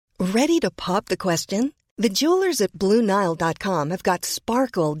Ready to pop the question? The jewelers at BlueNile.com have got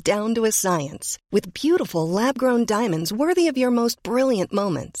sparkle down to a science with beautiful lab-grown diamonds worthy of your most brilliant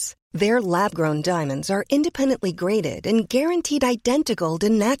moments. Their lab-grown diamonds are independently graded and guaranteed identical to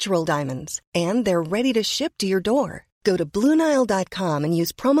natural diamonds, and they're ready to ship to your door. Go to BlueNile.com and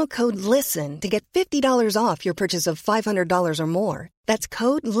use promo code LISTEN to get $50 off your purchase of $500 or more. That's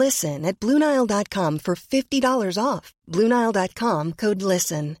code LISTEN at BlueNile.com for $50 off. BlueNile.com, code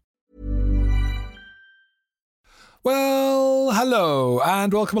LISTEN. Well, hello,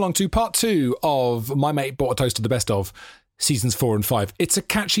 and welcome along to part 2 of My Mate Bought a Toaster, the best of seasons 4 and 5. It's a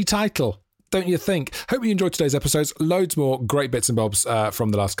catchy title, don't you think? Hope you enjoyed today's episodes. Loads more great bits and bobs from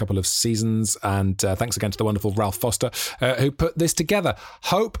the last couple of seasons. And thanks again to the wonderful Ralph Foster who put this together.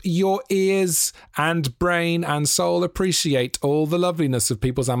 Hope your ears and brain and soul appreciate all the loveliness of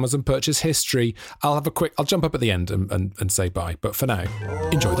people's Amazon purchase history. I'll jump up at the end and say bye. But for now,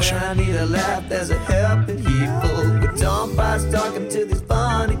 enjoy the show. I need a laugh, there's a helping people. With Tom Price talking to these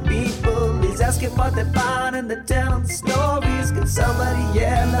funny people. He's asking what they're buying and they're telling the stories. Can somebody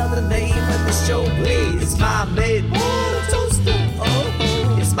yell out the name of the show, please? It's My Mate Bought a Toaster.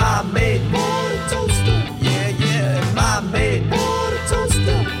 Oh, it's My Mate Bought a Toaster. Yeah, yeah, My Mate Bought a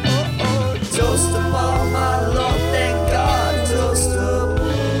Toaster. Oh, toaster for my Lord, thank God, toaster.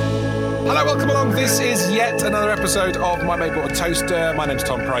 Hello, welcome along. This is yet another episode of My Mate Bought a Toaster. My name's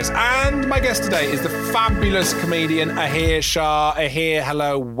Tom Price, and my guest today is the fabulous comedian Ahir Shah. Ahir,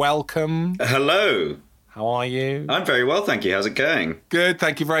 hello, welcome. Hello. How are you? I'm very well, thank you. How's it going? Good,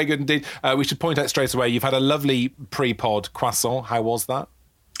 thank you. Very good indeed. We should point out straight away, you've had a lovely pre-pod croissant. How was that?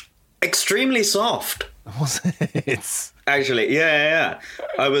 Extremely soft. Was it? Actually, yeah.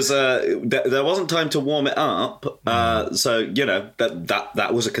 I was. There wasn't time to warm it up, so you know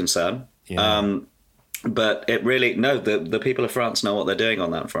that was a concern. Yeah. But it really the people of France know what they're doing on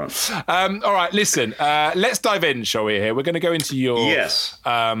that front. All right, listen. Let's dive in, shall we? Here, we're going to go into your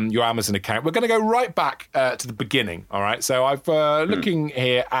your Amazon account. We're going to go right back to the beginning. All right. So I've looking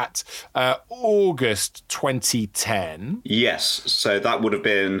here at August 2010. Yes. So that would have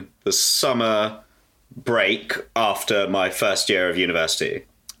been the summer break after my first year of university.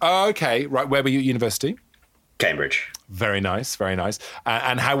 Okay. Right. Where were you at university? Cambridge. Very nice, very nice.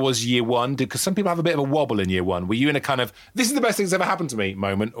 And how was year one? Because some people have a bit of a wobble in year one. Were you in a kind of, this is the best thing that's ever happened to me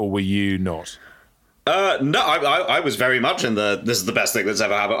moment, or were you not? No, I was very much in the, this is the best thing that's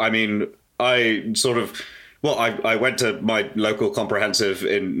ever happened. I mean, I went to my local comprehensive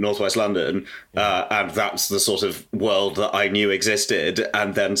in northwest London, and that's the sort of world that I knew existed.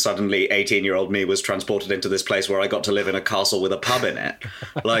 And then suddenly 18-year-old me was transported into this place where I got to live in a castle with a pub in it.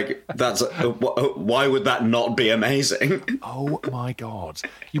 Like, that's why would that not be amazing? Oh, my God.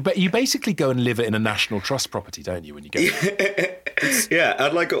 You basically go and live in a National Trust property, don't you, when you go there? Yeah,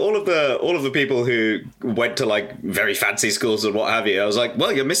 and like all of the people who went to like very fancy schools and what have you, I was like,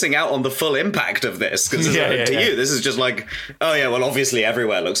 well, you're missing out on the full impact of this, because you, this is just like, oh yeah, well, obviously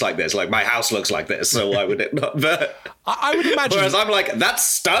everywhere looks like this. Like my house looks like this, so why would it not? But I would imagine. Whereas I'm like, that's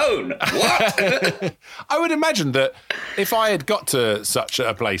stone. What? I would imagine that if I had got to such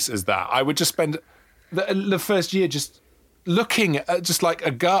a place as that, I would just spend the first year just looking at just like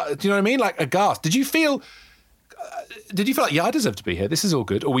aghast. Do you know what I mean? Like aghast. Did you feel like, yeah, I deserve to be here, this is all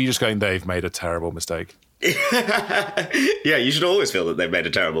good? Or were you just going, they've made a terrible mistake? Yeah, you should always feel that they've made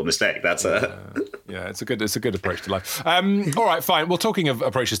a terrible mistake. That's yeah, it's a good approach to life. All right, fine. Well, talking of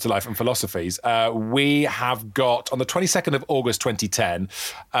approaches to life and philosophies, we have got on the 22nd of August 2010,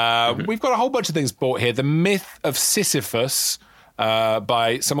 we've got a whole bunch of things bought here. The Myth of Sisyphus,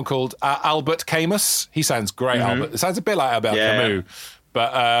 by someone called Albert Camus. He sounds great, Albert. It sounds a bit like Albert Camus.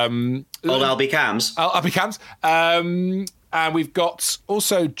 But old Albie Cams. Albie Cams. And we've got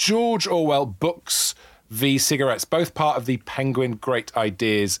also George Orwell Books v. Cigarettes, both part of the Penguin Great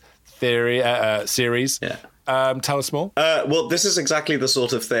Ideas theory series. Yeah. Tell us more. Well, this is exactly the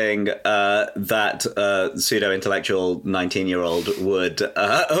sort of thing that pseudo-intellectual 19-year-old would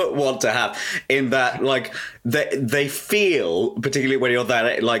want to have, in that, like, they feel, particularly when you're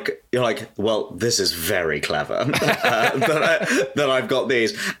there, like, you're like, well, this is very clever that I've got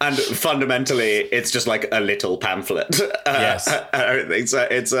these. And fundamentally, it's just like a little pamphlet. Yes. So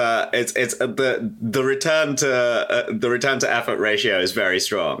it's the return to effort ratio is very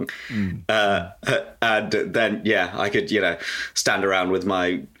strong. And then, yeah, I could, stand around with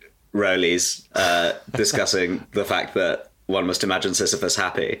my rollies discussing the fact that one must imagine Sisyphus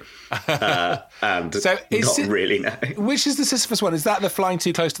happy, and so not really know. Which is the Sisyphus one? Is that the flying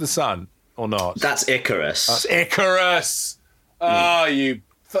too close to the sun or not? That's Icarus. That's Icarus. Oh,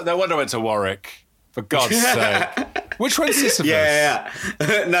 no wonder I went to Warwick. For God's sake. Which one's Sisyphus? Yeah.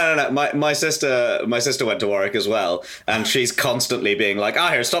 No. My sister went to Warwick as well, and she's constantly being like,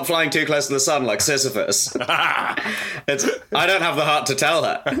 here, stop flying too close to the sun like Sisyphus. I don't have the heart to tell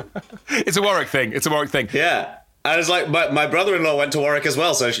her. It's a Warwick thing. Yeah. And it's like, my brother-in-law went to Warwick as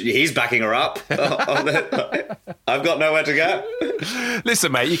well, so he's backing her up. I've got nowhere to go.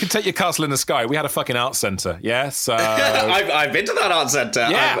 Listen, mate, you can take your castle in the sky. We had a fucking art centre, yeah? So I've been to that art centre.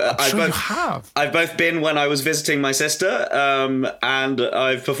 Yeah, I'm sure you have. I've both been when I was visiting my sister, and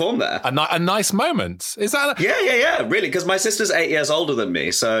I've performed there. A nice moment. Is that? Yeah, really, because my sister's 8 years older than me,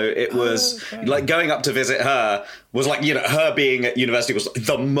 so it was like going up to visit her was like, her being at university was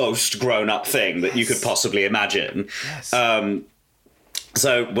the most grown-up thing that you could possibly imagine. Yes.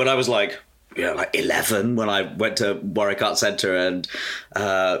 So when I was like 11, when I went to Warwick Art Centre, and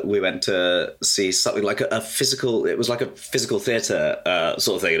we went to see something like a physical theatre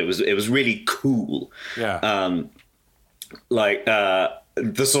sort of thing, and it was really cool. Yeah.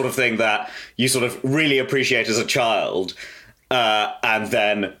 The sort of thing that you sort of really appreciate as a child, and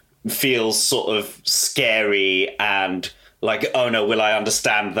then feels sort of scary and like, oh no, will I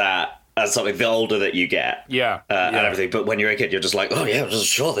understand that as something the older that you get? And everything. But when you're a kid, you're just like, oh yeah,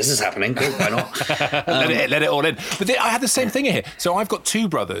 sure, this is happening. Cool, why not? Let it all in. But I had the same thing here. So I've got two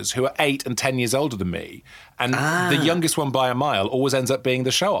brothers who are 8 and 10 years older than me, and the youngest one by a mile always ends up being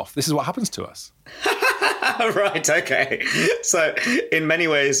the show-off. This is what happens to us. Right, okay. So in many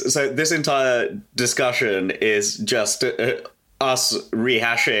ways, so this entire discussion is just us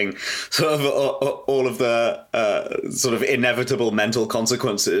rehashing sort of all of the sort of inevitable mental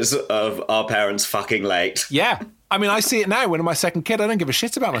consequences of our parents fucking late. Yeah. I mean, I see it now. When I'm my second kid, I don't give a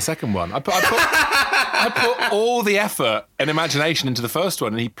shit about my second one. I put all the effort and imagination into the first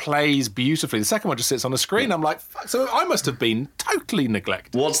one, and he plays beautifully. The second one just sits on the screen. I'm like, fuck, so I must have been totally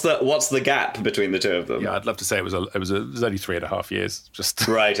neglected. What's the gap between the two of them? Yeah, I'd love to say it was only 3.5 years. Just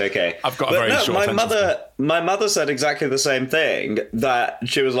right, okay. I've got a very short attention span. My mother said exactly the same thing. That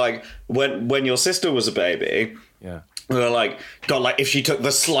she was like, when your sister was a baby. Yeah. We were like, God, like if she took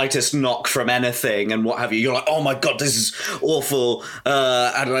the slightest knock from anything and what have you, you're like, oh my God, this is awful.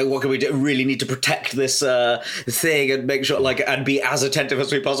 And like, what can we do? Really need to protect this thing and make sure, like, and be as attentive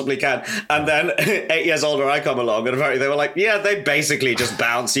as we possibly can. And then 8 years older, I come along, and apparently they were like, yeah, they basically just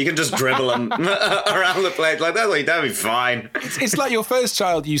bounce. You can just dribble them around the place. Like, that'll be fine. It's like your first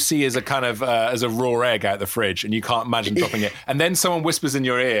child you see as a kind of as a raw egg out of the fridge, and you can't imagine dropping it. And then someone whispers in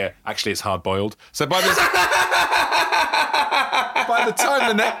your ear, actually, it's hard boiled. So by the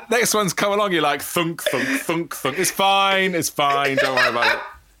time the next one's come along, you're like, thunk, thunk, thunk, thunk. It's fine, don't worry about it.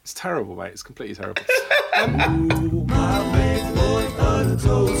 It's terrible, mate. It's completely terrible.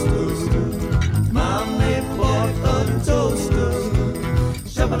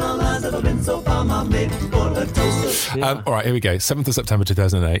 All right, here we go. 7th of September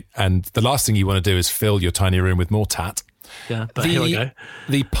 2008. And the last thing you want to do is fill your tiny room with more tat. Yeah, but here we go.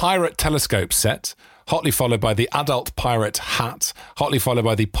 The Pirate Telescope set, hotly followed by the Adult Pirate hat, hotly followed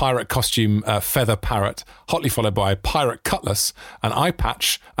by the Pirate Costume Feather Parrot, hotly followed by a Pirate Cutlass, an eye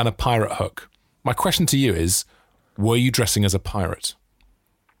patch, and a Pirate Hook. My question to you is, were you dressing as a pirate?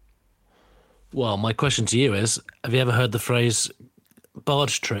 Well, my question to you is, have you ever heard the phrase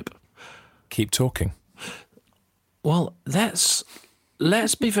barge trip? Keep talking. Well, let's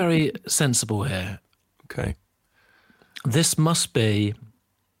be very sensible here. Okay. This must be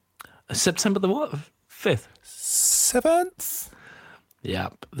September the what? 5th? 7th? Yeah.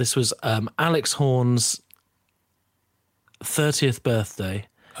 This was Alex Horn's 30th birthday.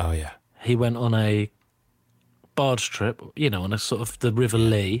 Oh, yeah. He went on a barge trip, on a sort of the River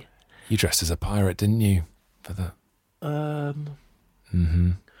Lee. You dressed as a pirate, didn't you? For the... I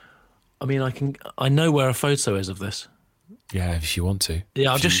mean, I know where a photo is of this. Yeah, if you want to.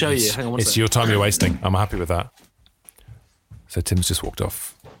 Yeah, I'll just show you. Hang on one It's second. your time you're wasting. I'm happy with that. So Tim's just walked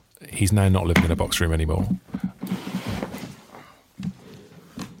off. He's now not living in a box room anymore.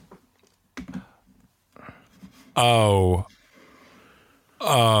 Oh,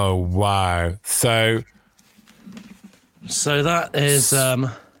 wow. So that is... oh,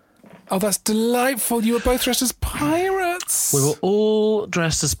 that's delightful. You were both dressed as pirates. We were all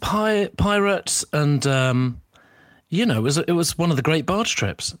dressed as pirates, and, it was one of the great barge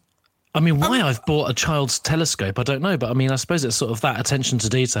trips. I mean, why I've bought a child's telescope, I don't know, but I mean, I suppose it's sort of that attention to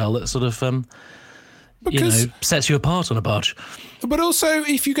detail that sort of, sets you apart on a barge. But also,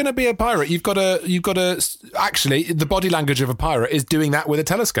 if you're going to be a pirate, you've got to. Actually, the body language of a pirate is doing that with a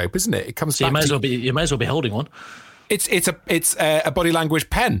telescope, isn't it? It comes. So back you may as well be holding one. It's a body language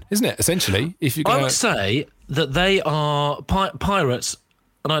pen, isn't it? Essentially, if you. I would say that they are pirates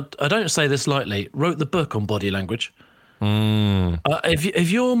and I don't say this lightly, wrote the book on body language.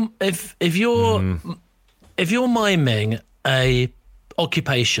 If you're miming a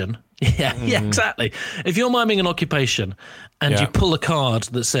occupation, yeah, exactly. If you're miming an occupation and you pull a card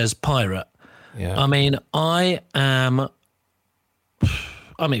that says pirate, I mean, I'm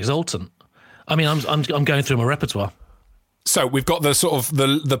exultant. I mean, I'm going through my repertoire. So we've got the sort of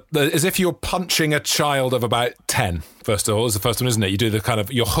the as if you're punching a child of about 10. First of all, is the first one, isn't it? You do the kind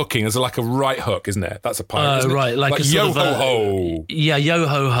of, you're hooking. There's like a right hook, isn't it? That's a pirate. Right, like a yo sort of ho ho. Yeah, yo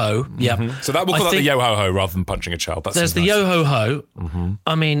ho ho. Yeah. Mm-hmm. So that we'll call that the yo ho ho rather than punching a child. There's the yo ho ho. Mm-hmm.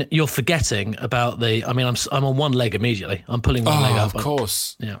 I mean, you're forgetting about the. I mean, I'm on one leg immediately. I'm pulling one leg up. Of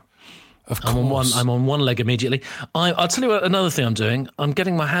course. Yeah. Of course. I'm on one leg immediately. I'll tell you what, another thing I'm doing. I'm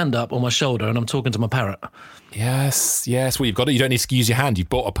getting my hand up on my shoulder and I'm talking to my parrot. Yes. Well, you've got it. You don't need to use your hand. You've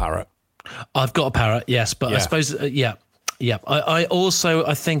bought a parrot. I've got a parrot, yes, but I suppose, I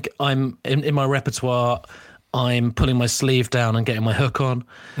think I'm in my repertoire. I'm pulling my sleeve down and getting my hook on.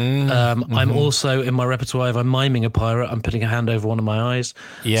 I'm also in my repertoire. If I'm miming a pirate, I'm putting a hand over one of my eyes.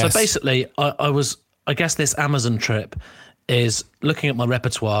 Yes. So basically, I guess this Amazon trip is looking at my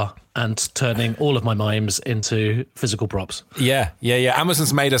repertoire and turning all of my mimes into physical props. Yeah.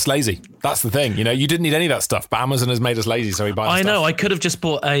 Amazon's made us lazy. That's the thing. You know, you didn't need any of that stuff, but Amazon has made us lazy, so we buy the stuff. I know. I could have just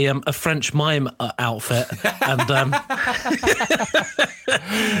bought a French mime outfit and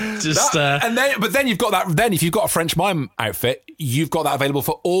but then you've got that. Then if you've got a French mime outfit, you've got that available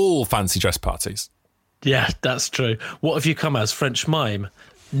for all fancy dress parties. Yeah, that's true. What have you come as? French mime?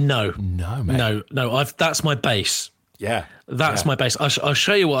 No, mate. No. That's my base. Yeah. That's my base. I'll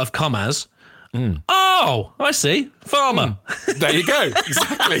show you what I've come as. Oh, I see. Farmer. There you go.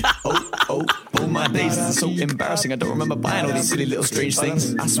 Exactly. Oh, my days, this is so embarrassing. I don't remember buying all these silly little strange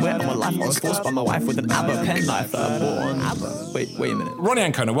things. I swear on my life I was forced by my wife with an ABBA penknife that I bought on... Wait a minute. Ronnie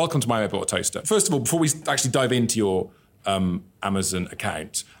Ancona, welcome to My Mate Bought a Toaster. First of all, before we actually dive into your Amazon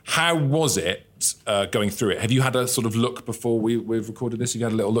account, how was it going through it? Have you had a sort of look before we've recorded this? You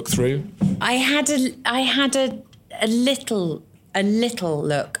had a little look through? I had a little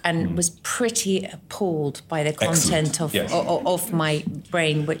look and was pretty appalled by the content of my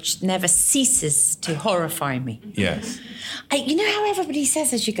brain, which never ceases to horrify me. Yes. You know how everybody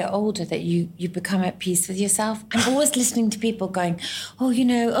says as you get older that you become at peace with yourself? I'm always listening to people going,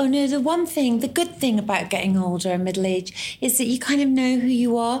 the good thing about getting older and middle age is that you kind of know who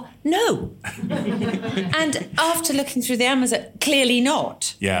you are. No. And after looking through the Amazon, clearly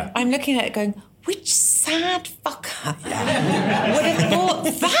not. Yeah. I'm looking at it going, which sad fucker would have thought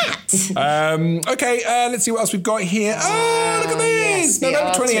that? Okay, let's see what else we've got here. Oh, look at this! Yes,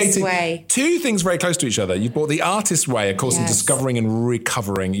 November 2018. Way. Two things very close to each other. You bought The Artist Way, a course in discovering and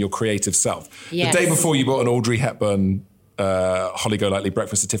recovering your creative self. Yes. The day before, you bought an Audrey Hepburn, Holly Golightly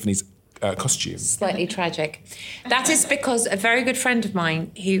Breakfast at Tiffany's costume. Slightly tragic. That is because a very good friend of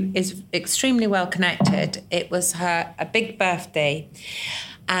mine who is extremely well connected, it was a big birthday,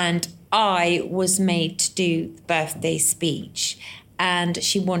 and I was made to do the birthday speech, and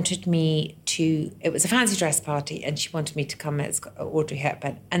she wanted me to, it was a fancy dress party, and she wanted me to come as Audrey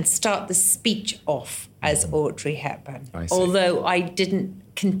Hepburn and start the speech off as Audrey Hepburn. Although I didn't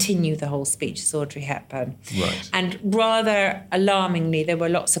continue the whole speech as Audrey Hepburn. Right. And rather alarmingly, there were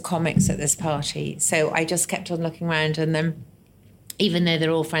lots of comics at this party, so I just kept on looking around, and then, even though they're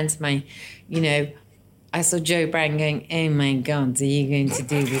all friends of mine, you know, I saw Joe Brown going, oh my God, are you going to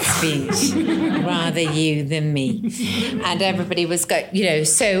do the speech? Rather you than me. And everybody was going,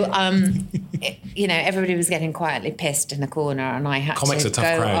 everybody was getting quietly pissed in the corner, and I had Comics to are tough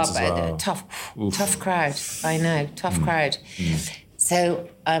go crowds up. as well. Tough crowd. I know, tough crowd. So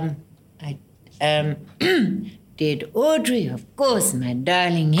I did Audrey, of course, my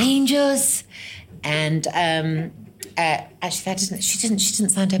darling angels, and actually, she didn't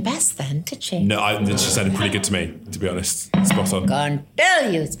sound her best then, did she? No, she sounded pretty good to me, to be honest. Spot on. Can't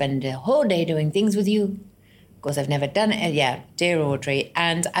tell you, spend a whole day doing things with you. Of course, I've never done it. Yeah, dear Audrey.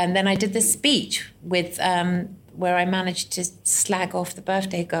 And then I did this speech with where I managed to slag off the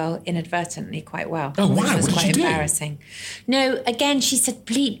birthday girl inadvertently quite well. Oh, wow. Which was what quite did you embarrassing. No, again, she said,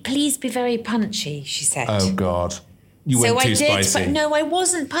 please be very punchy, she said. Oh, God. You went too spicy. But no, I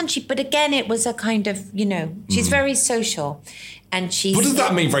wasn't punchy. But again, it was a kind of, she's very social. And she's... What does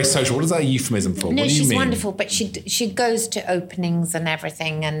that mean, very social? What is that a euphemism for? No, what do you she's mean? wonderful, but she goes to openings and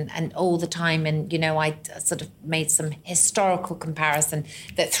everything and all the time. And, I sort of made some historical comparison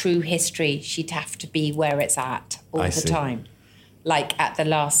that through history, she'd have to be where it's at all the time. Like at the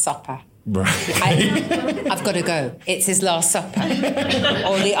Last Supper. Right. I've got to go. It's his Last Supper.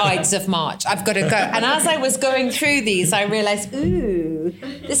 Or the Ides of March. I've got to go. And as I was going through these, I realised, ooh,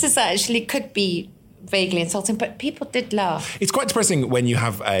 this is actually could be vaguely insulting, but people did laugh. It's quite depressing when you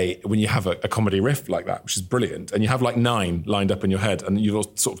have a comedy riff like that, which is brilliant, and you have like 9 lined up in your head, and you're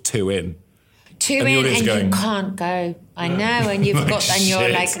sort of 2 in. And you can't go. I know, and you've got, and you're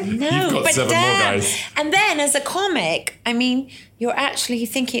like, no, you've got but 7 more guys. And then as a comic, I mean, you're actually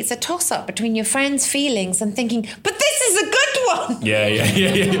thinking it's a toss-up between your friends' feelings and thinking, but this is a good one. Yeah.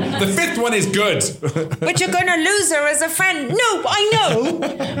 The 5th one is good. But you're going to lose her as a friend. No, I know.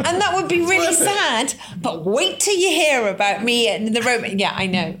 And that would be really sad. But wait till you hear about me and the romance. Yeah, I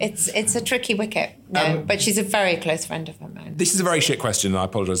know. It's a tricky wicket. No, but she's a very close friend of mine. This is a very shit question, and I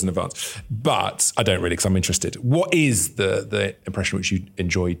apologise in advance. But I don't really, because I'm interested. What is the impression which you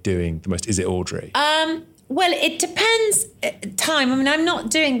enjoy doing the most? Is it Audrey? Well, it depends time. I mean, I'm not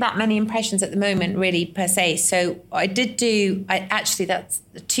doing that many impressions at the moment, really, per se. So that's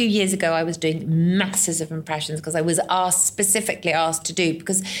 2 years ago, I was doing masses of impressions because I was specifically asked to do,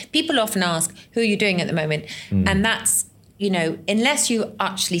 because people often ask, who are you doing at the moment? And that's, unless you're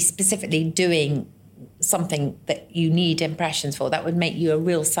actually specifically doing something that you need impressions for, that would make you a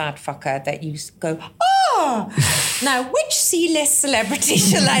real sad fucker that you go, now which C-list celebrity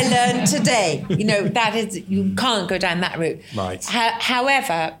shall I learn today? That is, you can't go down that route. Right.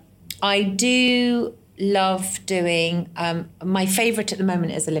 However, I do love doing, my favourite at the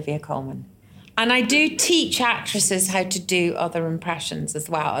moment is Olivia Colman. And I do teach actresses how to do other impressions as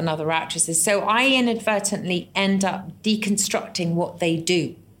well, and other actresses. So I inadvertently end up deconstructing what they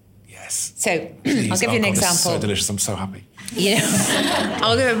do. Yes. So I'll give you an example. So delicious. I'm so happy.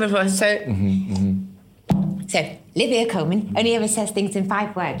 I'll give you a before. So Olivia Colman only ever says things in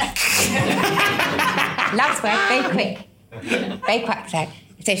 5 words. Last word, very quick. Very quick.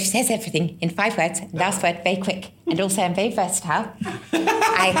 So she says everything in 5 words. Last word, very quick. And also I'm very versatile.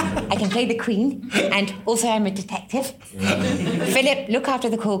 I can play the Queen, and also I'm a detective. Philip, look after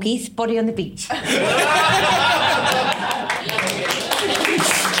the corgis, body on the beach.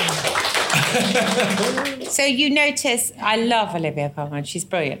 So you notice, I love Olivia Colman. She's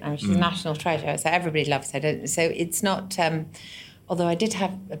brilliant. I mean, she's a national treasure. So everybody loves her. So it's not. Although I did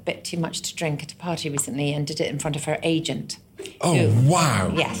have a bit too much to drink at a party recently and did it in front of her agent.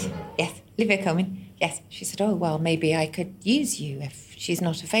 Wow. Yes. Olivia Colman. Yes. She said, oh, well, maybe I could use you if she's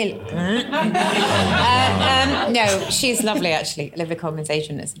not available. No, she's lovely, actually. Olivia Colman's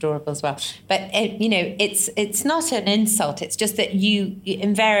agent is adorable as well. But, it's not an insult. It's just that you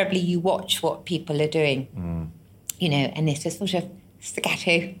invariably you watch what people are doing, and it's a sort of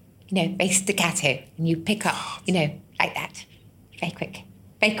staccato, very staccato. And you pick up, like that. Very quick.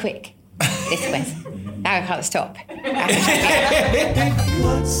 Very quick. This way. Now I can't stop.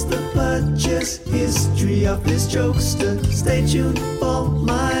 What's the purchase history of this jokester? Stay tuned for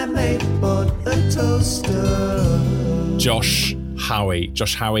my mate bought a toaster. Josh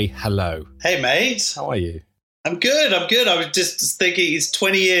Howie, hello. Hey, mate. How are you? I'm good. I was just thinking, it's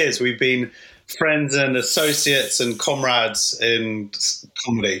 20 years we've been friends and associates and comrades in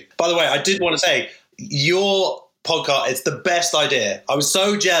comedy. By the way, I did want to say, your podcast, it's the best idea. I was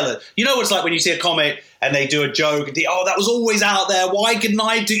so jealous. You know what it's like when you see a comic and they do a joke and that was always out there. Why couldn't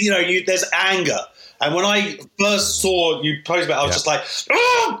I do, there's anger. And when I first saw you post about it, I was just like,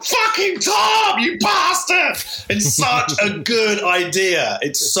 oh, fucking Tom, you bastard! It's such a good idea.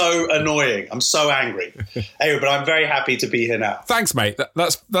 It's so annoying. I'm so angry. Anyway, but I'm very happy to be here now. Thanks, mate.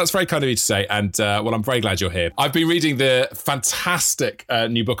 That's very kind of you to say. And, I'm very glad you're here. I've been reading the fantastic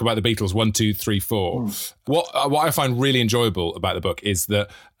new book about the Beatles, 1, 2, 3, 4. What I find really enjoyable about the book is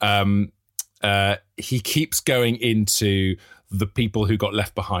that he keeps going into the people who got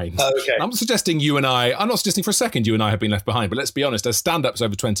left behind. Okay. I'm not suggesting for a second you and I have been left behind, but let's be honest, as stand-ups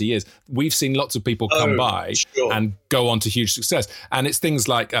over 20 years, we've seen lots of people come by and go on to huge success. And it's things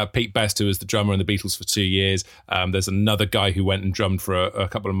like Pete Best, who was the drummer in the Beatles for 2 years. There's another guy who went and drummed for a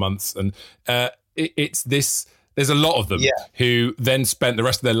couple of months. And it's this... There's a lot of them who then spent the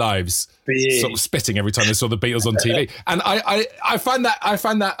rest of their lives sort of spitting every time they saw the Beatles on TV. And I find that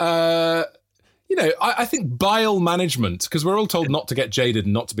I think bile management, because we're all told not to get jaded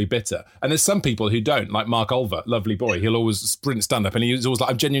and not to be bitter. And there's some people who don't, like Mark Olver, lovely boy. He'll always sprint stand up and he's always like,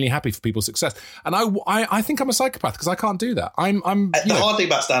 I'm genuinely happy for people's success. And I think I'm a psychopath because I can't do that. The hard thing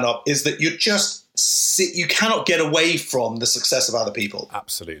about stand up is that you cannot get away from the success of other people.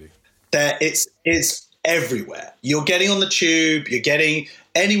 Absolutely. It's everywhere. You're getting on the tube, you're getting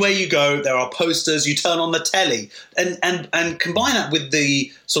anywhere you go, there are posters, you turn on the telly, and combine that with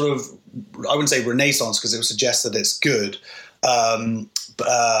the sort of, I wouldn't say renaissance because it would suggest that it's good,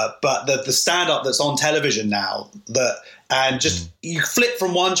 but the stand-up that's on television now, you flip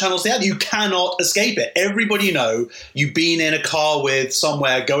from one channel to the other, you cannot escape it. Everybody you know, you've been in a car with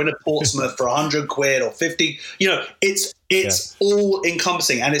somewhere, going to Portsmouth for 100 quid or 50, it's all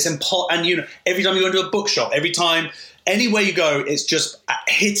encompassing, and it's and every time you go into a bookshop, every time, anywhere you go, it's just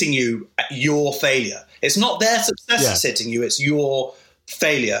hitting you, your failure. It's not their success that's hitting you, it's your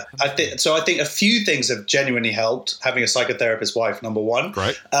failure. I think a few things have genuinely helped, having a psychotherapist wife, number one.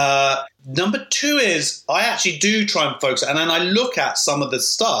 Right. Number two is I actually do try and focus, and then I look at some of the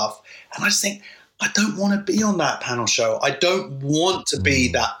stuff and I just think, I don't want to be on that panel show. I don't want to be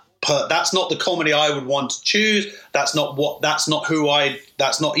that. That's not the comedy I would want to choose. Yes,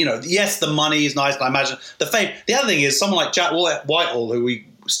 the money is nice, and I imagine the fame. The other thing is someone like Jack Whitehall, who we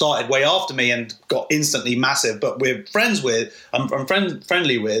started way after me and got instantly massive, but we're friends with, I'm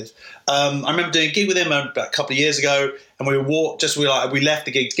friendly with. I remember doing a gig with him a couple of years ago, and we left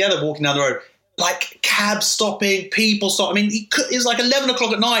the gig together, walking down the road, like cabs stopping, people stopping. I mean, it's like 11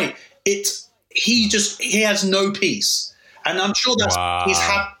 o'clock at night. He has no peace. And I'm sure he's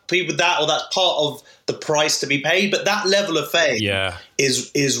happy with that, or that's part of the price to be paid. But that level of fame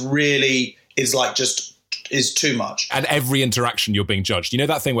is too much. And every interaction you're being judged. You know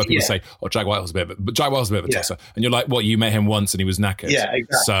that thing where people say, "Oh, Jack Whitehall's a bit of a tosser," and you're like, "What? You met him once and he was knackered." Yeah,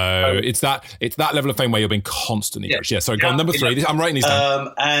 exactly. So it's that level of fame where you're being constantly judged. Yeah. Sorry, go on. Number 3. I'm writing these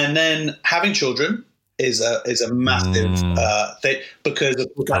down. And then having children is a massive thing, because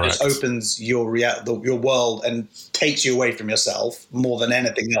that just opens your world and takes you away from yourself more than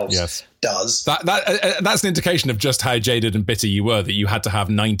anything else does. That's an indication of just how jaded and bitter you were, that you had to have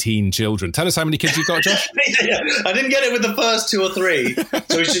 19 children. Tell us how many kids you've got, Josh. I didn't get it with the first 2 or 3, so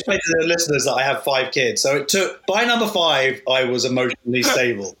we should say to the listeners that I have 5 kids. So it took, by number 5, I was emotionally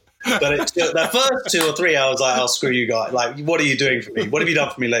stable. But the first 2 or 3, I was like, "Oh, screw you guys! Like, what are you doing for me? What have you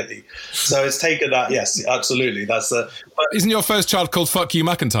done for me lately?" So it's taken that. Yes, absolutely. Isn't your first child called "Fuck You,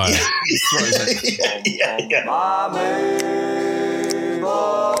 McIntyre"? Yeah.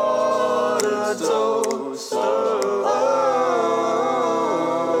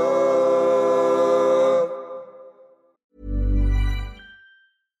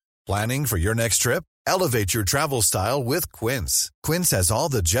 Planning for your next trip? Elevate your travel style with Quince. Quince has all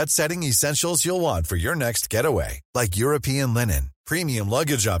the jet-setting essentials you'll want for your next getaway, like European linen, premium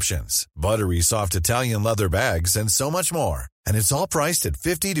luggage options, buttery soft Italian leather bags, and so much more. And it's all priced at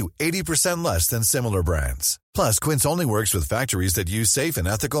 50 to 80% less than similar brands. Plus, Quince only works with factories that use safe and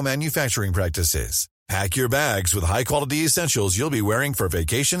ethical manufacturing practices. Pack your bags with high-quality essentials you'll be wearing for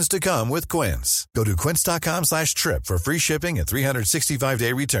vacations to come with Quince. Go to quince.com/trip for free shipping and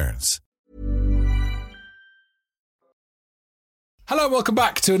 365-day returns. Hello, welcome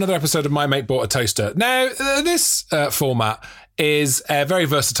back to another episode of My Mate Bought a Toaster. Now, this format is a very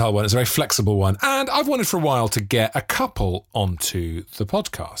versatile one. It's a very flexible one. And I've wanted for a while to get a couple onto the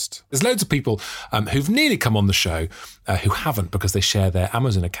podcast. There's loads of people who've nearly come on the show who haven't, because they share their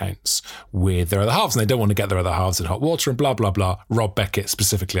Amazon accounts with their other halves and they don't want to get their other halves in hot water and blah, blah, blah. Rob Beckett,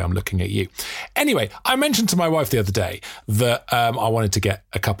 specifically, I'm looking at you. Anyway, I mentioned to my wife the other day that I wanted to get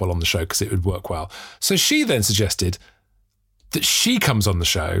a couple on the show because it would work well. So she then suggested that she comes on the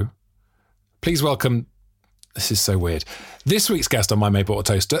show. Please welcome, this is so weird, this week's guest on My Mate Bought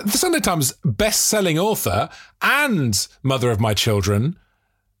a Toaster, the Sunday Times best-selling author and mother of my children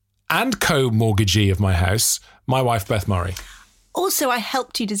and co-mortgagee of my house, my wife, Beth Murray. Also, I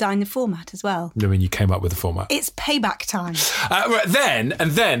helped you design the format as well. I mean, you came up with the format. It's payback time.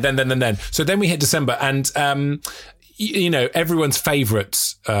 Then. So then we hit December and, everyone's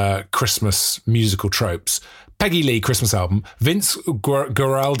favourite Christmas musical tropes. Peggy Lee Christmas album, Vince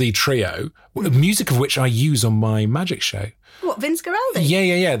Guaraldi Trio, music of which I use on my magic show. What, Vince Guaraldi?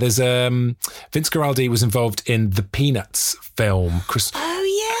 Yeah. There's Vince Guaraldi was involved in the Peanuts film. Oh,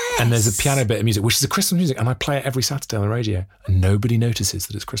 yes. And there's a piano bit of music, which is a Christmas music, and I play it every Saturday on the radio, and nobody notices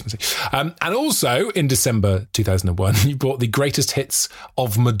that it's Christmassy. And also, in December 2001, you bought the Greatest Hits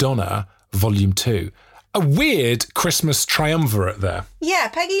of Madonna, Volume 2. A weird Christmas triumvirate there. Yeah,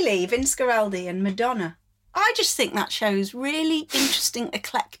 Peggy Lee, Vince Guaraldi and Madonna. I just think that shows really interesting,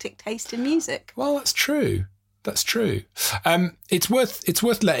 eclectic taste in music. Well, that's true. That's true. It's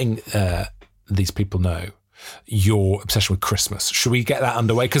worth letting these people know your obsession with Christmas. Should we get that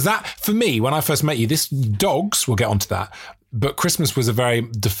underway? Because that, for me, when I first met you, dogs, we'll get onto that, but Christmas was a very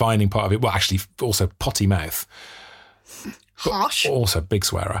defining part of it. Well, actually, also potty mouth. Harsh. Also big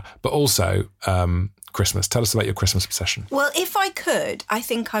swearer, but also Christmas. Tell us about your Christmas obsession. Well, if I could, I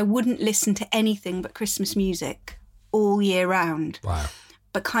think I wouldn't listen to anything but Christmas music all year round. Wow.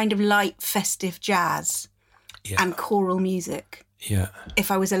 But kind of light, festive jazz and choral music. Yeah.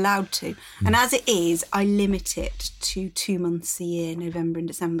 if I was allowed to. And as it is, I limit it to 2 months a year, November and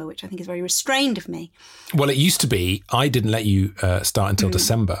December, which I think is very restrained of me. Well, it used to be I didn't let you start until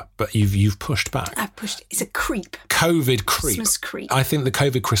December, but you've pushed back. I've pushed it. It's a creep. COVID creep. Christmas creep. I think the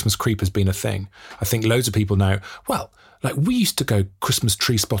COVID Christmas creep has been a thing. I think loads of people now, well, like we used to go Christmas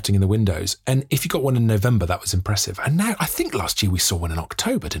tree spotting in the windows, and if you got one in November, that was impressive. And now, I think last year we saw one in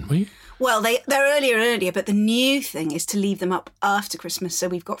October, didn't we? Well, they're earlier, but the new thing is to leave them up after Christmas. So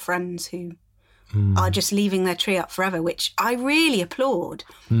we've got friends who are just leaving their tree up forever, which I really applaud.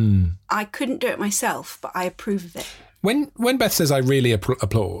 I couldn't do it myself, but I approve of it. When Beth says I really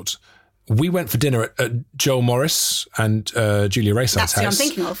applaud, we went for dinner at Joel Morris and Julia Rayside's house. That's who I'm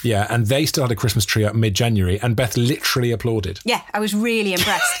thinking of. Yeah, and they still had a Christmas tree up mid-January, and Beth literally applauded. Yeah, I was really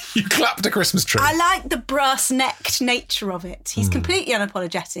impressed. You clapped a Christmas tree. I like the brass-necked nature of it. He's completely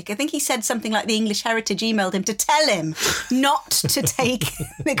unapologetic. I think he said something like the English Heritage emailed him to tell him not to take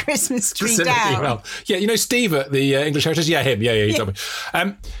the Christmas tree down. Email. Yeah, you know Steve at the English Heritage? Yeah, him. Yeah, he told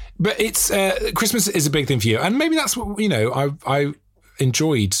me. But it's Christmas is a big thing for you. And maybe that's what, I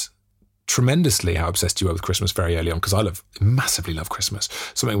enjoyed tremendously how obsessed you were with Christmas very early on, because I massively love Christmas,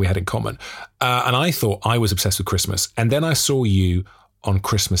 something we had in common. And I thought I was obsessed with Christmas. And then I saw you on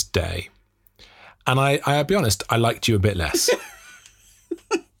Christmas Day. And I'll be honest, I liked you a bit less.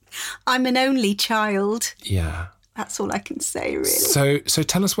 I'm an only child. Yeah. That's all I can say, really. So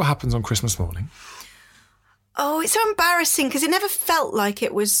tell us what happens on Christmas morning. Oh, it's so embarrassing because it never felt like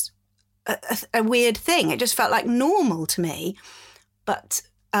it was a weird thing. It just felt like normal to me. But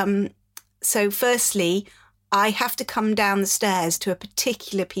so firstly, I have to come down the stairs to a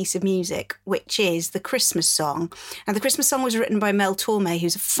particular piece of music, which is the Christmas song. Now, the Christmas song was written by Mel Torme,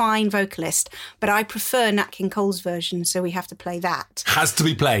 who's a fine vocalist, but I prefer Nat King Cole's version, so we have to play that. Has to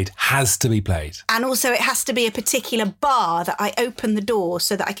be played. And also it has to be a particular bar that I open the door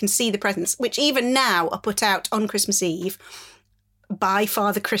so that I can see the presents, which even now are put out on Christmas Eve by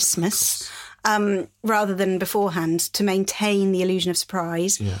Father Christmas, rather than beforehand, to maintain the illusion of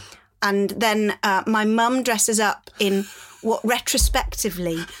surprise. Yeah. And then my mum dresses up in what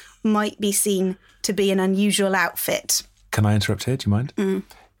retrospectively might be seen to be an unusual outfit. Can I interrupt here? Do you mind?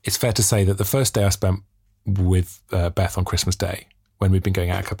 It's fair to say that the first day I spent with Beth on Christmas Day, when we'd been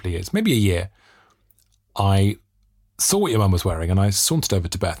going out a couple of years, maybe a year, I saw what your mum was wearing and I sauntered over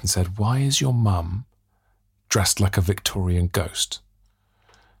to Beth and said, "Why is your mum dressed like a Victorian ghost?"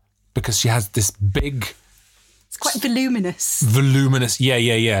 Because she has this big... It's quite voluminous.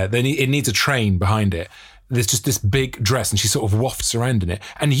 Yeah. Then it needs a train behind it. There's just this big dress and she sort of wafts around in it.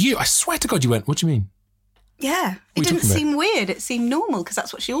 And you, I swear to God, you went, "What do you mean?" Yeah, it didn't seem weird. It seemed normal because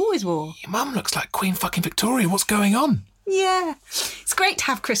that's what she always wore. Your mum looks like Queen fucking Victoria. What's going on? Yeah. It's great to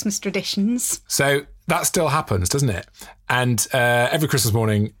have Christmas traditions. So that still happens, doesn't it? And every Christmas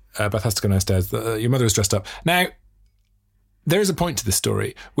morning, Beth has to go downstairs. Your mother is dressed up. Now, there is a point to this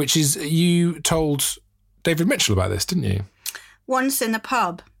story, which is you told David Mitchell about this, didn't you? Once in a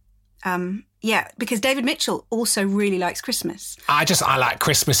pub. Yeah, because David Mitchell also really likes Christmas. I like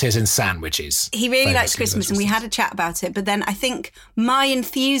Christmases and sandwiches. He really likes Christmas, and we had a chat about it. But then I think my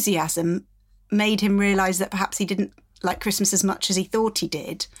enthusiasm made him realise that perhaps he didn't like Christmas as much as he thought he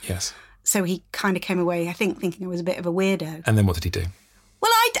did. Yes. So he kind of came away, I think, thinking I was a bit of a weirdo. And then what did he do?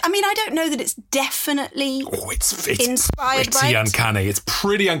 Well, I don't know that it's definitely it's inspired by it. Pretty uncanny. It's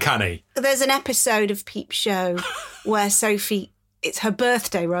pretty uncanny. There's an episode of Peep Show where Sophie, it's her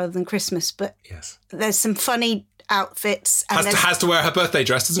birthday rather than Christmas, but yes, there's some funny outfits. And has to wear her birthday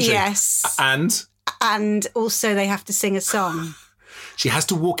dress, doesn't she? Yes. And also they have to sing a song. She has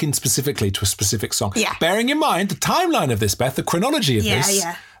to walk in specifically to a specific song. Yeah. Bearing in mind the timeline of this, Beth, the chronology of this.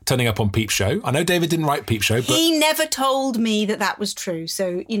 Yeah. Turning up on Peep Show. I know David didn't write Peep Show, but... He never told me that was true,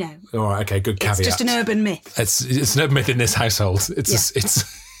 so, you know. All right, okay, good caveat. It's just an urban myth. It's an urban myth in this household.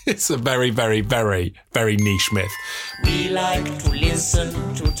 It's a very, very, very, very niche myth. We like to listen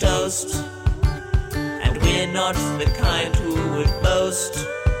to toast, and we're not the kind who would boast.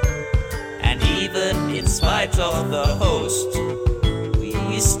 And even in spite of the host,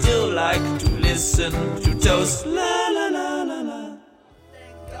 we still like to listen to toast. La la la la la.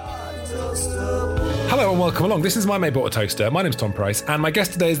 Hello and welcome along. This is My Mate Bought a Toaster. My name's Tom Price, and my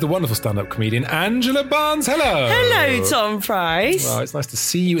guest today is the wonderful stand-up comedian Angela Barnes. Hello. Hello, Tom Price. Well, it's nice to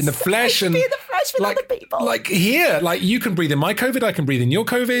see you in the flesh. And nice with other people. Like here, like you can breathe in my COVID, I can breathe in your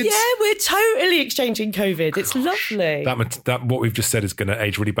COVID. Yeah, we're totally exchanging COVID. It's lovely. That what we've just said is going to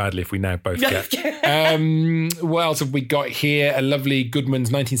age really badly if we now both get. What else have we got here? A lovely Goodman's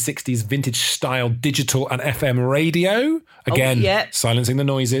 1960s vintage style digital and FM radio. Again, silencing the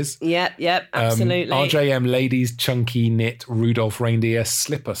noises. Yep, absolutely. RJM ladies chunky knit Rudolph reindeer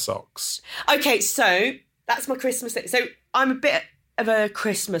slipper socks. Okay, so that's my Christmas thing. So I'm a bit of a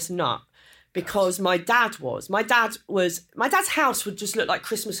Christmas nut because my dad's house would just look like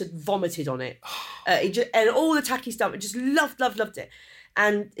Christmas had vomited on it. And all the tacky stuff, I just loved it.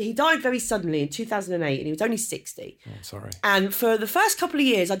 And he died very suddenly in 2008 and he was only 60. Oh, sorry. And for the first couple of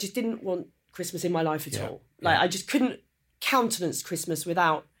years, I just didn't want Christmas in my life at all. Like I just couldn't countenance Christmas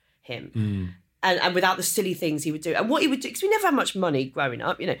without him. And without the silly things he would do. And what he would do, because we never had much money growing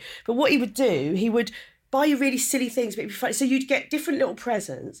up, but what he would do, he would buy you really silly things, but it'd be funny. So you'd get different little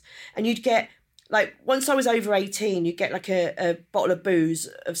presents and you'd get, like, once I was over 18, you'd get like a bottle of booze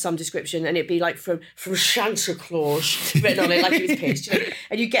of some description and it'd be like from Santa Claus written on it like it was pissed.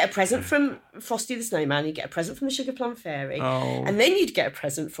 And you'd get a present from Frosty the Snowman, you'd get a present from the Sugar Plum Fairy. And then you'd get a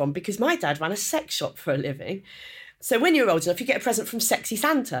present from, because my dad ran a sex shop for a living, so when you were old enough, you get a present from Sexy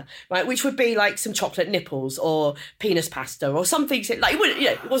Santa, right? Which would be like some chocolate nipples or penis pasta or something. Like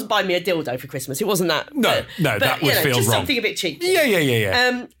it wasn't buying me a dildo for Christmas. It wasn't that. No, that would feel just wrong. Something a bit cheap.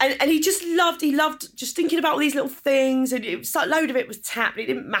 Yeah. And he just loved just thinking about all these little things, and it was a load of it was tap. It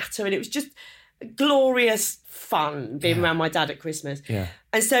didn't matter, and it was just glorious fun being around my dad at Christmas. Yeah.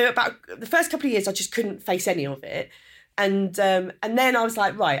 And so about the first couple of years, I just couldn't face any of it. And then I was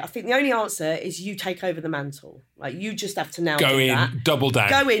like, right, I think the only answer is you take over the mantle. Like, you just have to now go in, that. double down.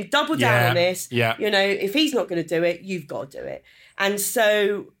 Go in, double down on this. Yeah. If he's not going to do it, you've got to do it. And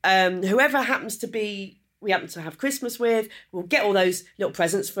so whoever happens to be, we happen to have Christmas with, we'll get all those little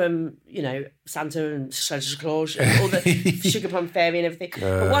presents from, Santa and Santa Claus and all the Sugar Plum Fairy and everything.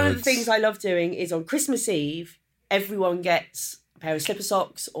 But one of the things I love doing is on Christmas Eve, everyone gets a pair of slipper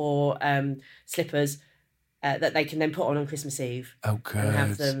socks or slippers that they can then put on Christmas Eve. Oh, good. And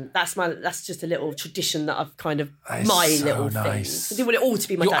have them. That's just a little tradition that I've kind of little nice. thing. I do want it all to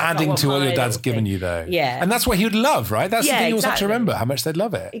be my You're dad. adding to what your dad's given you, though. Yeah. And that's what he would love, right? That's the thing you also have to exactly. remember, how much they'd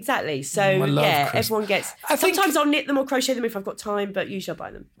love it. Exactly. So, Christmas. everyone gets... Sometimes I'll knit them or crochet them if I've got time, but usually I'll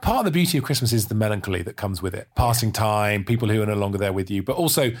buy them. Part of the beauty of Christmas is the melancholy that comes with it. Passing time, people who are no longer there with you. But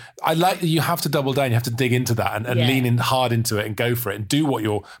also, I like that you have to double down, you have to dig into that and lean in hard into it and go for it and do what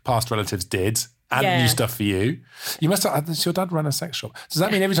your past relatives did. And new stuff for you. You must have, does your dad run a sex shop? Does that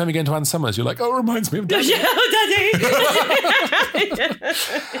mean every time you go into Ann Summers, you're like, oh, it reminds me of Daddy? Daddy.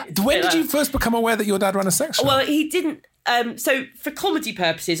 When did you first become aware that your dad ran a sex shop? Well, he didn't. So for comedy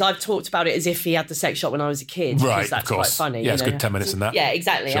purposes, I've talked about it as if he had the sex shop when I was a kid. Right, that's of course. quite funny. Yeah, it's good 10 minutes in that. Yeah,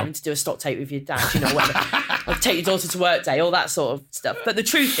 exactly. Sure. Having to do a stock take with your dad, whatever. I'll take your daughter to work day, all that sort of stuff. But the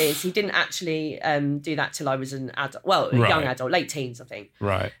truth is, he didn't actually do that till I was an adult. Well, a young adult, late teens, I think.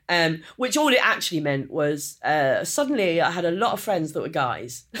 Right. Which all it actually meant was suddenly I had a lot of friends that were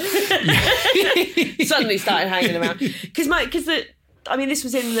guys. Suddenly started hanging around. This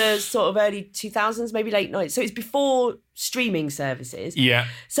was in the sort of early 2000s, maybe late 90s. So it's before streaming services. Yeah.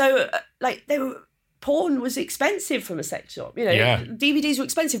 So, porn was expensive from a sex shop. DVDs were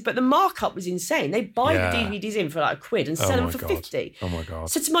expensive, but the markup was insane. They buy the DVDs in for like £1 and sell them for 50. Oh my God.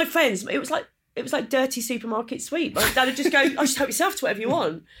 So to my friends, it was like dirty supermarket sweep. My dad would just go, just help yourself to whatever you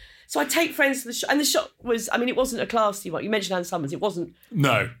want. So I'd take friends to the shop, and the shop was, it wasn't a classy one. You mentioned Ann Summers, it wasn't.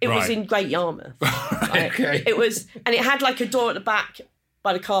 No, It was in Great Yarmouth. Okay. It was, and it had like a door at the back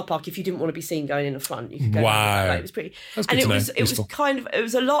by the car park. If you didn't want to be seen going in the front, you could go. Wow. It was pretty. That's good and to know. it was it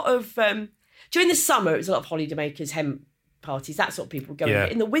was a lot of, during the summer, it was a lot of holidaymakers, hemp parties, that sort of people going. Yeah.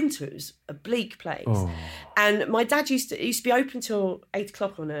 In the winter, it was a bleak place. And my dad used to be open till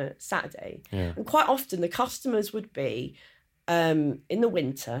 8:00 on a Saturday. Yeah. And quite often the customers would be, in the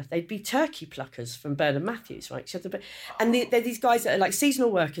winter, they'd be turkey pluckers from Bernard Matthews, right? And they're these guys that are like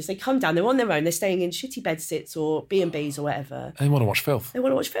seasonal workers. They come down, they're on their own, they're staying in shitty bedsits or B&Bs or whatever. They want to watch filth.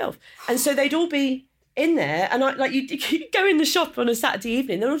 And so they'd all be in there, and you go in the shop on a Saturday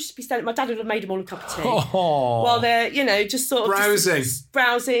evening, they'll all just be standing. My dad would have made them all a cup of tea while they're, just sort of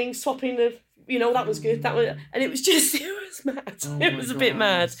browsing, swapping the. That was good. And it was mad. It was a bit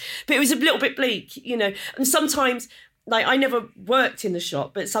mad, but it was a little bit bleak, And sometimes, like, I never worked in the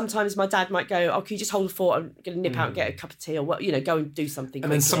shop, but sometimes my dad might go, "Oh, can you just hold the fort? I'm going to nip out and get a cup of tea, or what? Go and do something."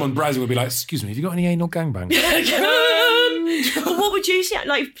 And then someone browsing would be like, "Excuse me, have you got any anal gangbang?" But what would you say?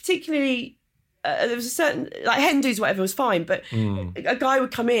 Like, particularly. There was a certain, like, hen do's, whatever, was fine, but a guy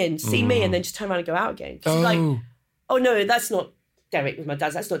would come in, see me, and then just turn around and go out again. Like, oh no, that's not Derek with my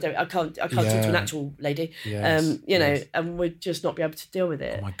dad. That's not Derek. I can't talk to an actual lady. Yes. And we'd just not be able to deal with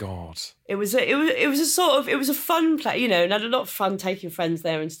it. Oh my God. It was a fun play, and I had a lot of fun taking friends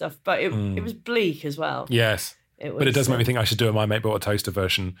there and stuff. But it was bleak as well. Yes. But it does make me think I should do a My Mate Bought a Toaster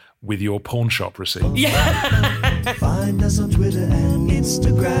version with your pawn shop receipt. Yeah. Find us on Twitter and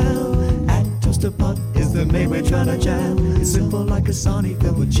Instagram. At ToasterPod is the mate we're trying to jam. It's simple like a Sonic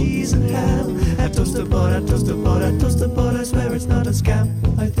filled with cheese and ham. At ToasterPod, at ToasterPod, at ToasterPod, I swear it's not a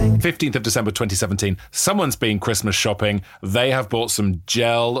scam, I think. 15th of December 2017, someone's been Christmas shopping. They have bought some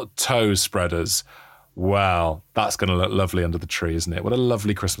gel toe spreaders. Wow, that's going to look lovely under the tree, isn't it? What a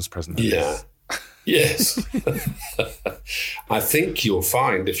lovely Christmas present. Yeah. Yes. I think you'll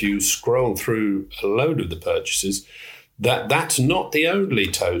find if you scroll through a load of the purchases that that's not the only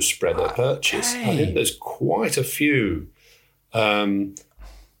toe spreader purchase. I think there's quite a few. Yes.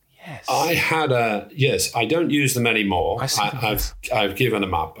 I don't use them anymore. I've given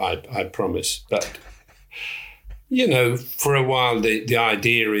them up, I promise. But, for a while, the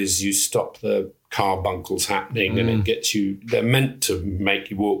idea is you stop the carbuncles happening and it gets you, they're meant to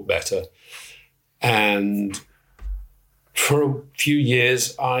make you walk better. And for a few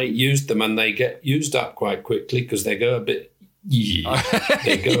years, I used them, and they get used up quite quickly because they go a bit.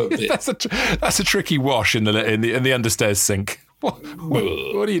 They go a bit. That's a tricky wash in the understairs sink. What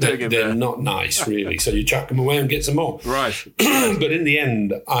are you doing? They're not nice, really. So you chuck them away and get some more. Right. But in the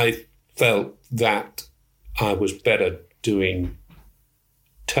end, I felt that I was better doing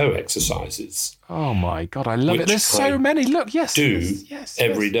toe exercises. Oh my God, I love it. There's so many. Look, yes.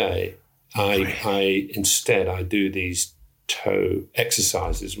 Every day. I do these toe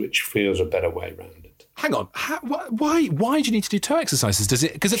exercises, which feels a better way around it. Hang on, why do you need to do toe exercises?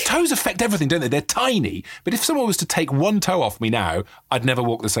 Because the toes affect everything, don't they? They're tiny, but if someone was to take one toe off me now, I'd never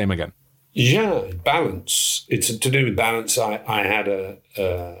walk the same again. Yeah, balance. It's to do with balance. I had a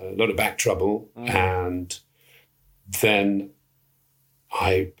lot of back trouble, and then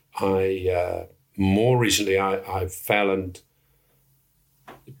I more recently I fell and.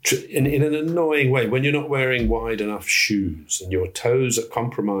 In an annoying way, when you're not wearing wide enough shoes and your toes are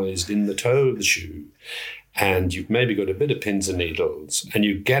compromised in the toe of the shoe, and you've maybe got a bit of pins and needles, and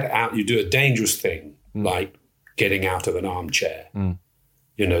you get out, you do a dangerous thing like getting out of an armchair,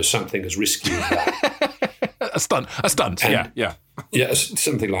 something as risky as that. a stunt. And, yeah,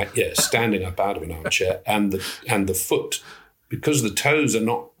 something like standing up out of an armchair, and the foot, because the toes are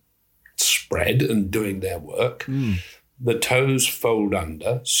not spread and doing their work. The toes fold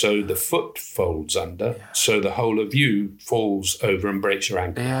under, so the foot folds under, so the whole of you falls over and breaks your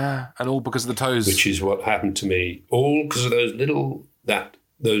ankle. Yeah, and all because of the toes. Which is what happened to me. All because of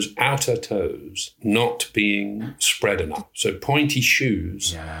those outer toes not being spread enough. So pointy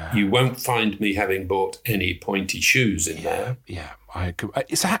shoes, you won't find me having bought any pointy shoes in there. Yeah,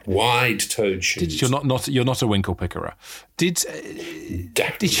 wide-toed shoes. You're not a winkle pickerer. Did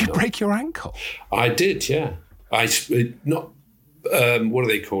you break your ankle? I did, yeah. What do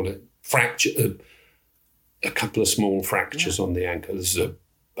they call it? Fracture, a couple of small fractures on the ankle. This is a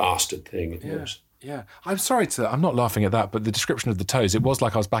bastard thing. It was. Yeah, I'm not laughing at that, but the description of the toes, it was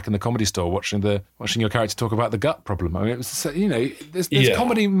like I was back in the Comedy Store watching your character talk about the gut problem. I mean, it was, there's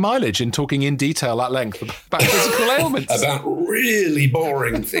comedy mileage in talking in detail at length about physical ailments. About really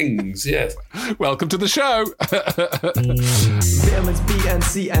boring things, yes. Welcome to the show. Vitamins B and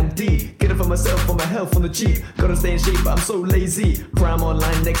C and D. Get it for myself, for my health, on the cheap. Gotta stay in shape, but I'm so lazy. Prime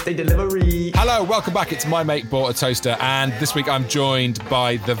online, next day delivery. Hello, welcome back. It's My Mate Bought a Toaster, and this week I'm joined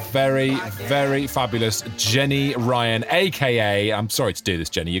by the very, very fabulous Jenny Ryan, a.k.a. I'm sorry to do this,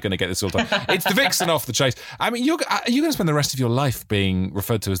 Jenny. You're going to get this all the time. It's the Vixen Off the Chase. I mean, you're going to spend the rest of your life being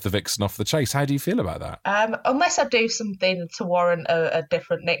referred to as the Vixen Off the Chase. How do you feel about that? Unless I do something to warrant a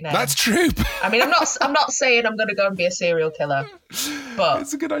different nickname. That's true. I mean, I'm not saying I'm going to go and be a serial killer, but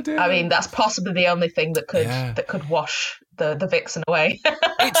it's a good idea. I mean, that's possibly the only thing that could wash the Vixen away.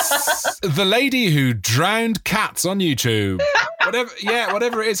 It's the lady who drowned cats on YouTube.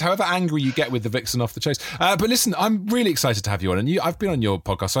 Whatever it is, however angry you get with the Vixen Off the Chase. But listen, I'm really excited to have you on, and I've been on your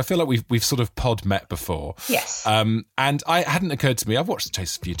podcast, so I feel like we've sort of pod met before. Yes. And it hadn't occurred to me. I've watched the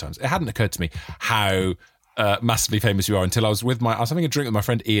Chase a few times. It hadn't occurred to me how massively famous you are until I was having a drink with my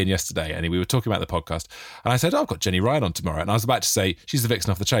friend Ian yesterday, and we were talking about the podcast, and I said, I've got Jenny Ryan on tomorrow, and I was about to say she's the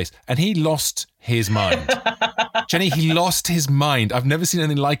Vixen Off the Chase, and he lost his mind. Jenny, he lost his mind. I've never seen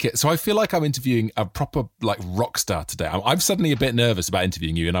anything like it. So I feel like I'm interviewing a proper rock star today. I'm suddenly a bit nervous about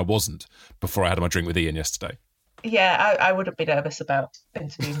interviewing you, and I wasn't before I had my drink with Ian yesterday. Yeah, I wouldn't be nervous about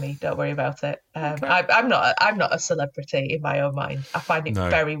interviewing me. Don't worry about it. I'm not a celebrity in my own mind. I find it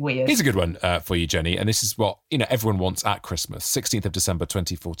very weird. Here's a good one for you, Jenny, and this is what everyone wants at Christmas. 16th of December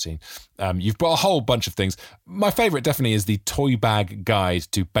 2014. You've brought a whole bunch of things. My favourite definitely is the toy bag guide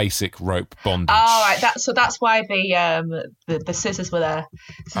to basic rope bondage. Oh, right. That's why the scissors were there.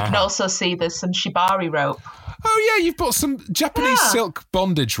 So you can also see there's some shibari rope. Oh yeah, you've bought some Japanese silk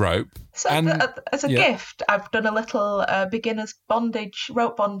bondage rope. So as a gift, I've done a little beginner's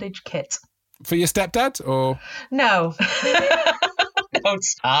rope bondage kit. For your stepdad, or no? Don't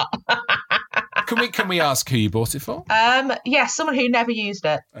start. Can we ask who you bought it for? Someone who never used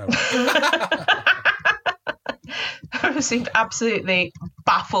it. Who seemed absolutely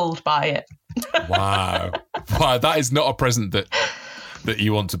baffled by it. Wow, that is not a present that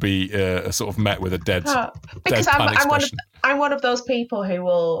you want to be sort of met with a dead because deadpan expression. I'm one of those people who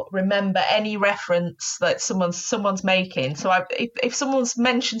will remember any reference that someone's making. So if someone's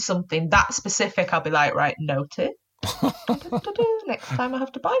mentioned something that specific, I'll be like, right, noted. Next time I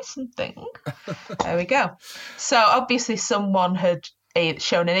have to buy something. There we go. So obviously someone had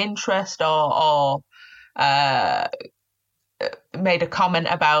shown an interest or made a comment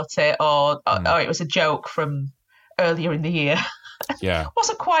about it or it was a joke from earlier in the year. Yeah.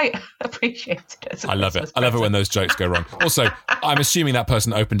 Wasn't quite appreciated. I love it. I love it when those jokes go wrong. Also, I'm assuming that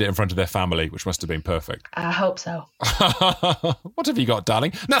person opened it in front of their family, which must have been perfect. I hope so. What have you got,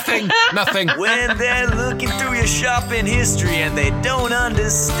 darling? Nothing. When they're looking through your shopping history and they don't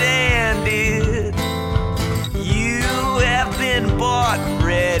understand it, you have been bought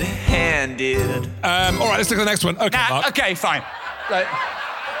red-handed. All right, let's look at the next one. Okay, Mark. Okay, fine.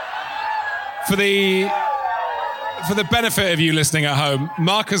 For the benefit of you listening at home,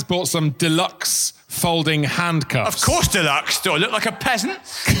 Mark has bought some deluxe folding handcuffs. Of course deluxe. Do I look like a peasant?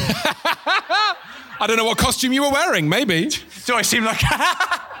 I don't know what costume you were wearing, maybe. Do I seem like...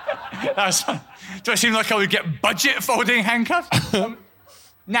 Do I seem like I would get budget folding handcuffs?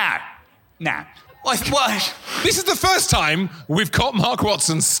 Nah. What? This is the first time we've caught Mark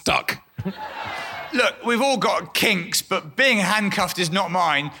Watson stuck. Look, we've all got kinks, but being handcuffed is not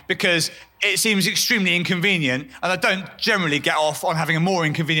mine because it seems extremely inconvenient, and I don't generally get off on having a more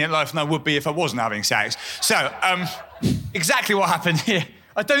inconvenient life than I would be if I wasn't having sex. So, exactly what happened here.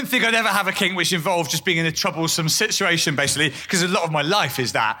 I don't think I'd ever have a kink which involved just being in a troublesome situation, basically, because a lot of my life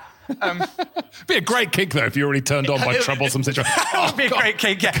is that. Be a great kink, though, if you're already turned on by troublesome situation. It would be a great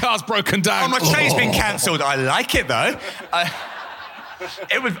kink, yeah. The car's broken down. Oh, my train's been cancelled. I like it, though.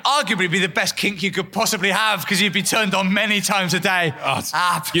 It would arguably be the best kink you could possibly have because you'd be turned on many times a day.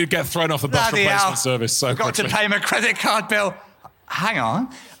 You'd get thrown off the bus replacement service so quickly. Got to pay my credit card bill. Hang on.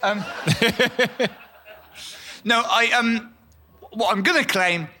 No, what I'm going to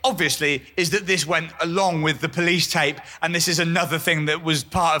claim, obviously, is that this went along with the police tape and this is another thing that was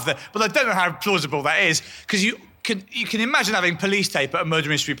part of the... But I don't know how plausible that is because you can imagine having police tape at a murder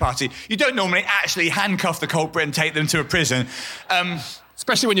mystery party. You don't normally actually handcuff the culprit and take them to a prison.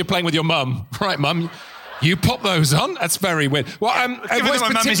 Especially when you're playing with your mum. Right, mum? You pop those on? That's very weird. Well, given that my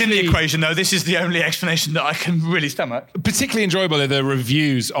mum is in the equation, though, this is the only explanation that I can really stomach. Particularly enjoyable are the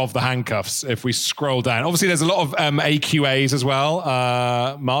reviews of the handcuffs, if we scroll down. Obviously, there's a lot of AQAs as well.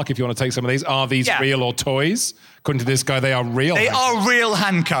 Mark, if you want to take some of these. Are these real or toys? According to this guy, they are real handcuffs. They are real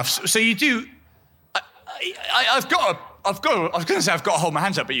handcuffs. So you do... I was going to say I've got to hold my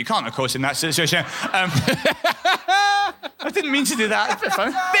hands up, but you can't, of course, in that situation. I didn't mean to do that.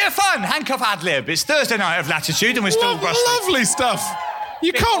 Bit of fun. Handcuff ad lib. It's Thursday night of Latitude, and we're still rusty. Lovely stuff.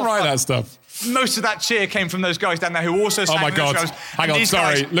 You can't write that stuff. Most of that cheer came from those guys down there who also sang Oh my God. Hang on,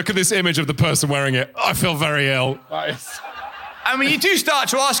 sorry. Look at this image of the person wearing it. I feel very ill. I mean, you do start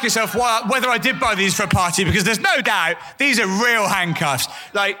to ask yourself whether I did buy these for a party, because there's no doubt these are real handcuffs.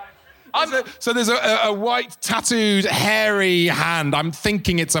 So there's a white, tattooed, hairy hand. I'm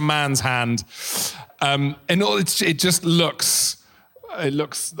thinking it's a man's hand. And it just looks... It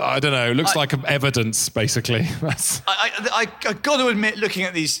looks, I don't know, it looks like evidence, basically. I got to admit, looking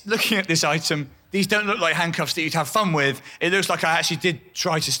at this item, these don't look like handcuffs that you'd have fun with. It looks like I actually did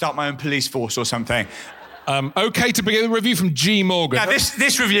try to start my own police force or something. Okay, to begin, a review from G. Morgan. Now,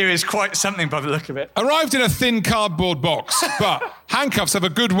 this review is quite something by the look of it. Arrived in a thin cardboard box, but handcuffs have a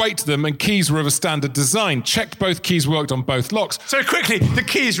good weight to them and keys were of a standard design. Checked both keys worked on both locks. So quickly, the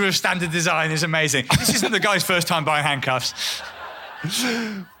keys were of standard design is amazing. This isn't the guy's first time buying handcuffs.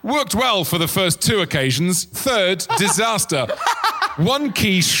 Worked well for the first 2 occasions. Third, disaster. One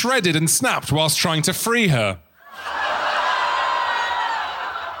key shredded and snapped whilst trying to free her.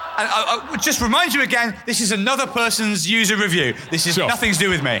 And I would just remind you again, this is another person's user review. This is nothing to do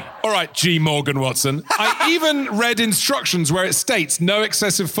with me. All right, G. Morgan Watson. I even read instructions where it states no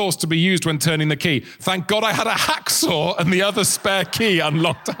excessive force to be used when turning the key. Thank God I had a hacksaw and the other spare key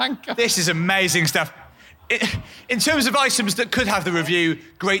unlocked the handcuff. This is amazing stuff. In terms of items that could have the review,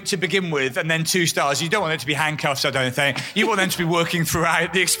 great to begin with, and then 2 stars. You don't want it to be handcuffs, I don't think. You want them to be working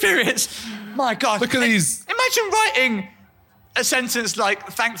throughout the experience. My God. Look at these. Imagine writing a sentence like,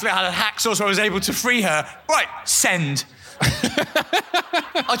 thankfully I had a hacksaw so I was able to free her. Right, send.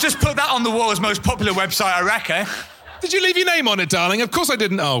 I'll just put that on the world's most popular website, I reckon. Did you leave your name on it, darling? Of course I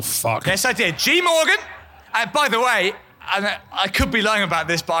didn't. Oh, fuck. Yes, I did. G. Morgan. By the way, I could be lying about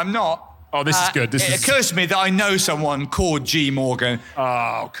this, but I'm not. Oh, this is good. It occurs to me that I know someone called G. Morgan.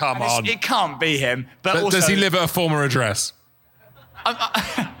 Oh, come on. It can't be him. But also, does he live at a former address?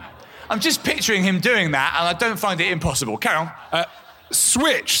 I'm just picturing him doing that, and I don't find it impossible. Carry on.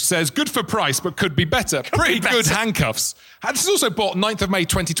 Switch says, good for price, but could be better. Pretty good handcuffs. And this is also bought 9th of May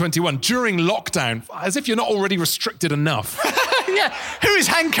 2021 during lockdown, as if you're not already restricted enough. Yeah, who is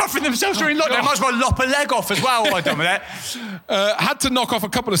handcuffing themselves during lockdown? Might as well lop a leg off as well while I'm done with it. Had to knock off a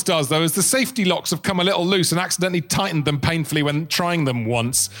couple of stars, though, as the safety locks have come a little loose and accidentally tightened them painfully when trying them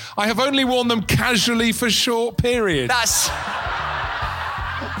once. I have only worn them casually for short periods.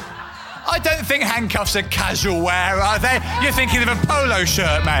 I don't think handcuffs are casual wear, are they? You're thinking of a polo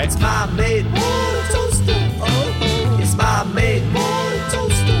shirt, mate. It's my made water toaster. Oh, it's my made water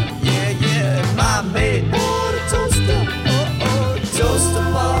toaster. Yeah, yeah, it's my made water toaster. Oh, toaster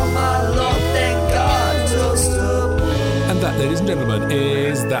for my Lord, thank God, toaster. And that, ladies and gentlemen,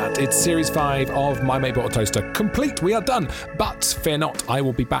 is that. It's Series 5 of My Mate Bought a Toaster complete. We are done. But fear not, I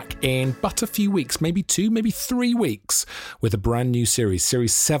will be back in but a few weeks, maybe 2, maybe 3 weeks, with a brand new series.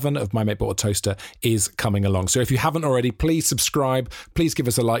 Series 7 of My Mate Bought a Toaster is coming along. So if you haven't already, please subscribe. Please give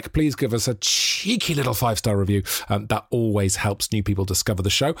us a like. Please give us a cheeky little 5-star review. That always helps new people discover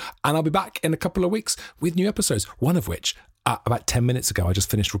the show. And I'll be back in a couple of weeks with new episodes, one of which, about 10 minutes ago, I just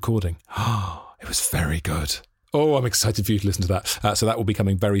finished recording. Oh, it was very good. Oh, I'm excited for you to listen to that. So that will be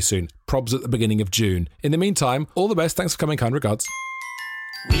coming very soon. Probs at the beginning of June. In the meantime, all the best. Thanks for coming. Kind regards.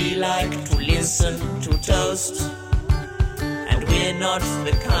 We like to listen to toast, and we're not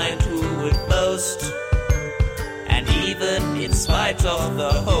the kind who would boast. And even in spite of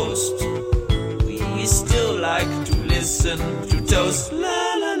the host, we still like to listen to toast.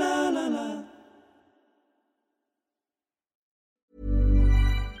 La la la la la.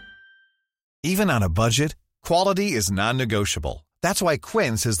 Even on a budget, quality is non-negotiable. That's why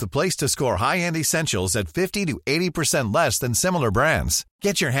Quince is the place to score high-end essentials at 50 to 80% less than similar brands.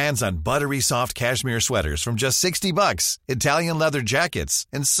 Get your hands on buttery soft cashmere sweaters from just $60, Italian leather jackets,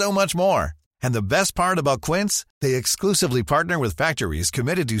 and so much more. And the best part about Quince, they exclusively partner with factories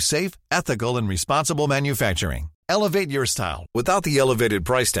committed to safe, ethical, and responsible manufacturing. Elevate your style without the elevated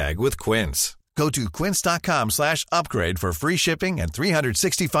price tag with Quince. Go to quince.com/upgrade for free shipping and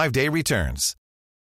 365-day returns.